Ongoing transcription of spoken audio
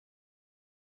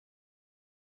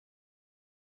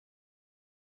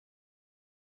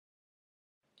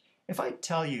If I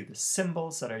tell you the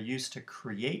symbols that are used to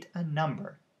create a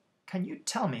number, can you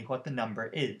tell me what the number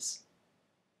is?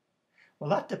 Well,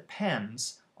 that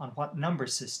depends on what number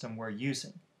system we're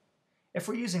using. If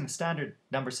we're using the standard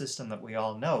number system that we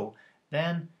all know,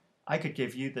 then I could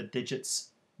give you the digits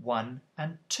 1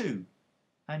 and 2,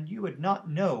 and you would not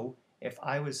know if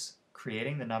I was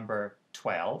creating the number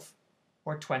 12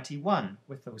 or 21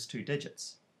 with those two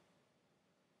digits.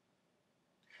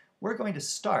 We're going to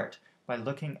start by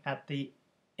looking at the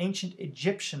ancient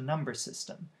Egyptian number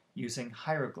system using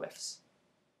hieroglyphs.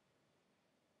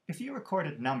 If you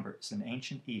recorded numbers in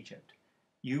ancient Egypt,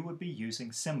 you would be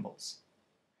using symbols.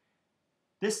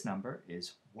 This number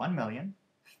is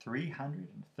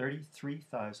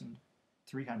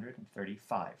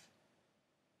 1,333,335.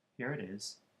 Here it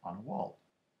is on a wall.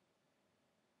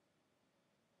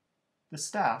 The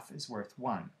staff is worth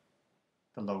 1,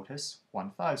 the lotus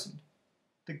 1,000,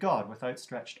 the god with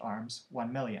outstretched arms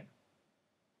 1,000,000.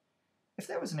 If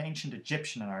there was an ancient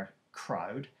Egyptian in our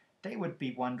crowd, they would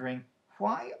be wondering,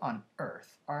 why on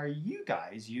earth are you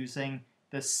guys using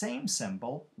the same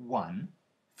symbol 1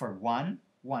 for 1,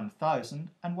 1,000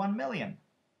 and 1,000,000?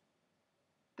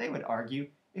 They would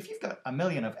argue, if you've got a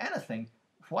million of anything,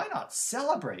 why not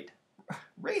celebrate?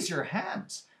 Raise your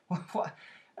hands.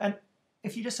 And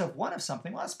if you just have one of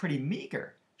something, well, that's pretty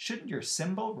meager. Shouldn't your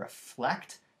symbol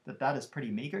reflect that that is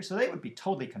pretty meager? So they would be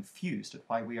totally confused at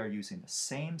why we are using the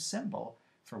same symbol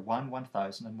for 1,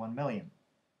 1,000 and 1,000,000.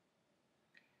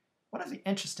 One of the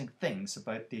interesting things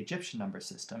about the Egyptian number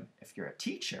system, if you're a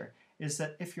teacher, is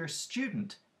that if your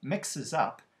student mixes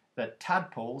up that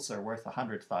tadpoles are worth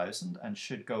 100,000 and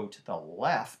should go to the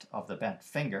left of the bent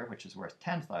finger, which is worth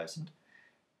 10,000,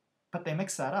 but they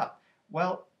mix that up,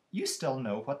 well, you still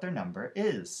know what their number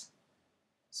is,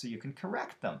 so you can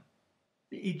correct them.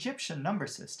 The Egyptian number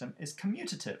system is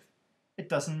commutative. It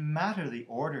doesn't matter the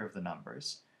order of the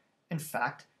numbers. In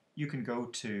fact, you can go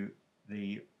to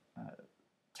the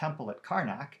temple at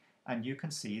Karnak and you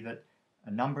can see that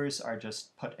numbers are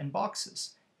just put in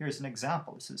boxes. Here's an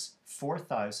example. This is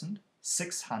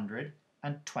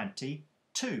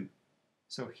 4,622.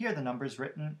 So here the number is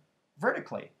written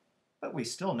vertically, but we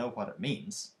still know what it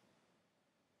means.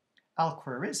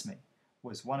 Al-Khwarizmi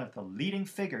was one of the leading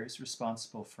figures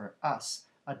responsible for us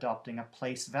adopting a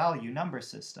place value number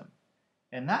system.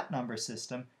 In that number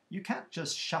system, you can't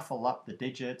just shuffle up the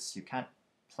digits, you can't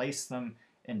place them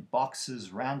in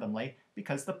boxes randomly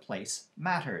because the place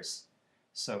matters.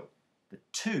 So the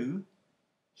 2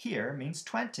 here means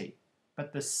 20,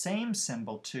 but the same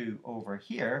symbol 2 over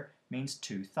here means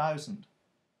 2,000.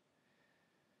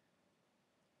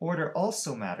 Order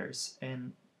also matters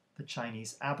in the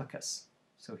Chinese abacus.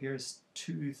 So here's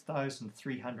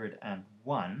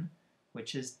 2,301,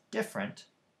 which is different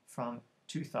from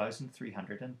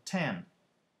 2,310.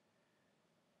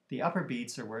 The upper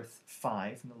beads are worth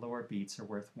 5 and the lower beads are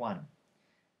worth 1.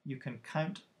 You can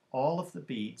count all of the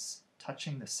beads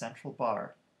touching the central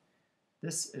bar.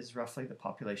 This is roughly the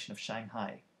population of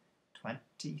Shanghai,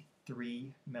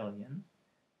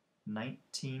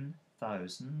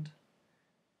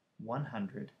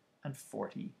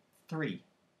 23,019,143.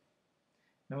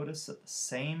 Notice that the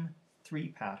same 3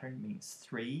 pattern means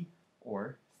 3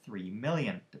 or 3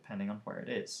 million, depending on where it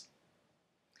is.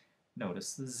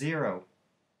 Notice the 0.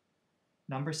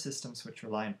 Number systems which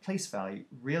rely on place value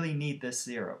really need this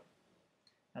 0.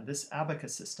 And this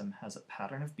abacus system has a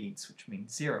pattern of beads which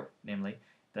means 0, namely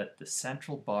that the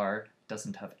central bar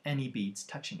doesn't have any beads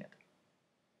touching it.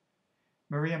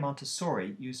 Maria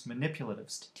Montessori used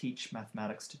manipulatives to teach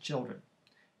mathematics to children.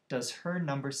 Does her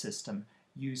number system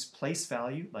use place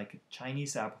value like a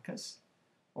Chinese abacus?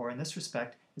 Or in this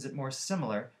respect, is it more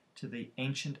similar to the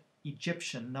ancient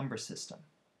Egyptian number system?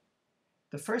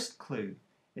 The first clue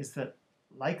is that,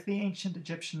 like the ancient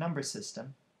Egyptian number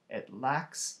system, it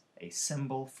lacks a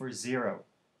symbol for 0.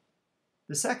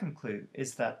 The second clue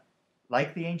is that,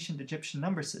 like the ancient Egyptian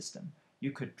number system,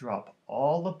 you could drop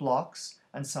all the blocks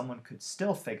and someone could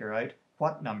still figure out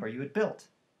what number you had built.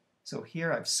 So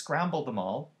here I've scrambled them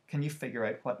all. Can you figure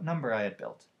out what number I had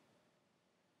built?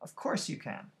 Of course you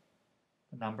can.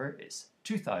 The number is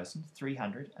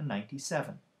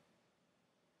 2,397.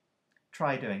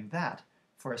 Try doing that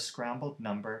for a scrambled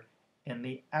number in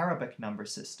the Arabic number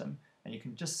system, and you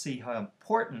can just see how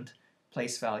important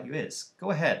place value is.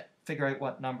 Go ahead, figure out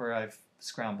what number I've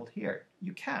scrambled here.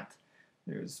 You can't.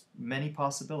 There's many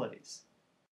possibilities.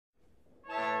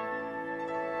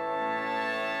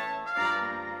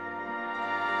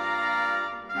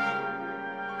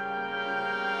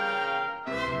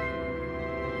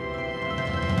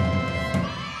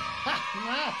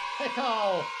 Math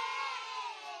Pickle!